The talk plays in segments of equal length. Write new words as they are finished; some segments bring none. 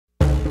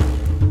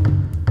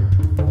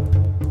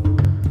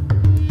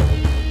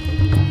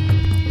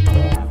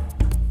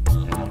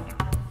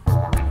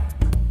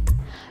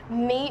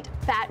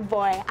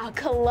Fatboy, our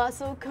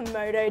colossal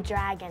Komodo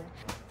dragon.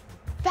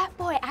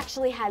 Fatboy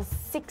actually has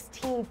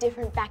 16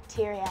 different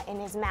bacteria in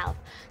his mouth,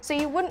 so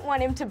you wouldn't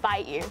want him to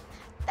bite you.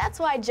 That's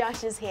why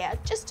Josh is here,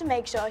 just to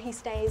make sure he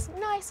stays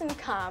nice and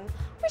calm,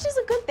 which is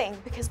a good thing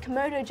because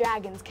Komodo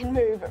dragons can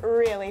move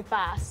really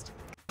fast.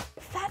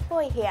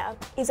 Fatboy here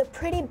is a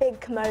pretty big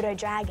Komodo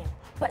dragon,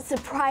 but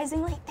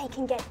surprisingly they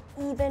can get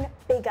even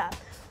bigger,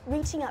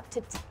 reaching up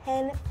to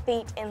 10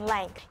 feet in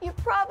length. You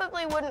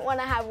probably wouldn't want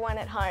to have one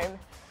at home.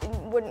 It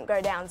wouldn't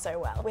go down so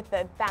well with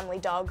the family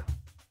dog.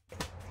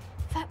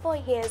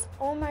 Fatboy here is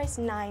almost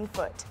 9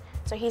 foot,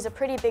 so he's a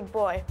pretty big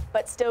boy,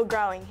 but still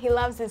growing. He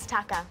loves his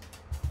tucker.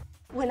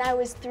 When I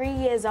was 3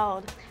 years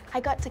old, I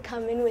got to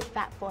come in with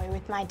Fatboy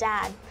with my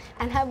dad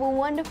and have a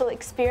wonderful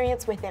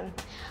experience with him.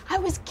 I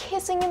was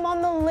kissing him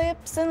on the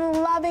lips and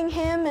loving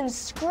him and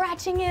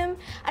scratching him,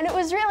 and it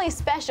was really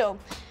special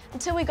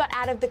until we got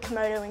out of the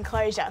Komodo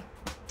enclosure.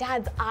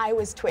 Dad's eye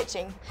was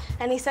twitching,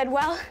 and he said,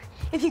 well,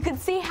 if you could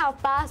see how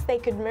fast they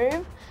could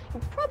move,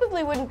 you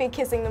probably wouldn't be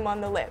kissing them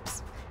on the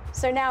lips.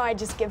 So now I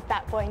just give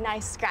Fatboy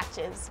nice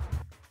scratches.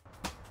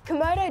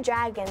 Komodo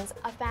dragons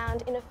are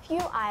found in a few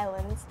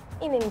islands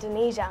in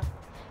Indonesia.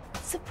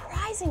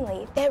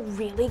 Surprisingly, they're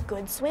really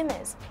good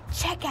swimmers.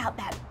 Check out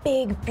that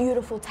big,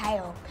 beautiful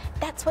tail.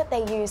 That's what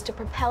they use to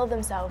propel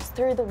themselves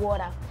through the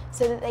water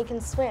so that they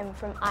can swim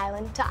from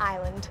island to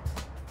island.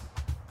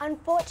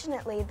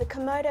 Unfortunately, the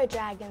Komodo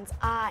dragons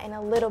are in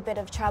a little bit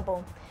of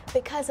trouble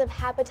because of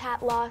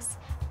habitat loss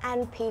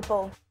and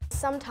people.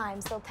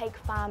 Sometimes they'll take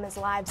farmers'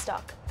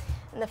 livestock,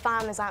 and the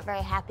farmers aren't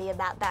very happy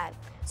about that.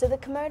 So the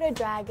Komodo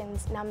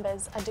dragons'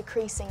 numbers are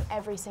decreasing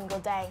every single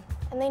day,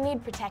 and they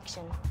need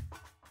protection.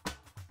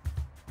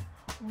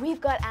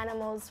 We've got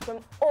animals from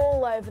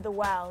all over the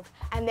world,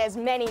 and there's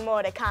many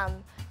more to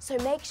come. So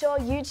make sure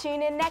you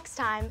tune in next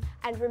time,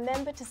 and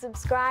remember to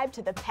subscribe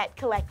to the Pet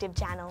Collective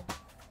channel.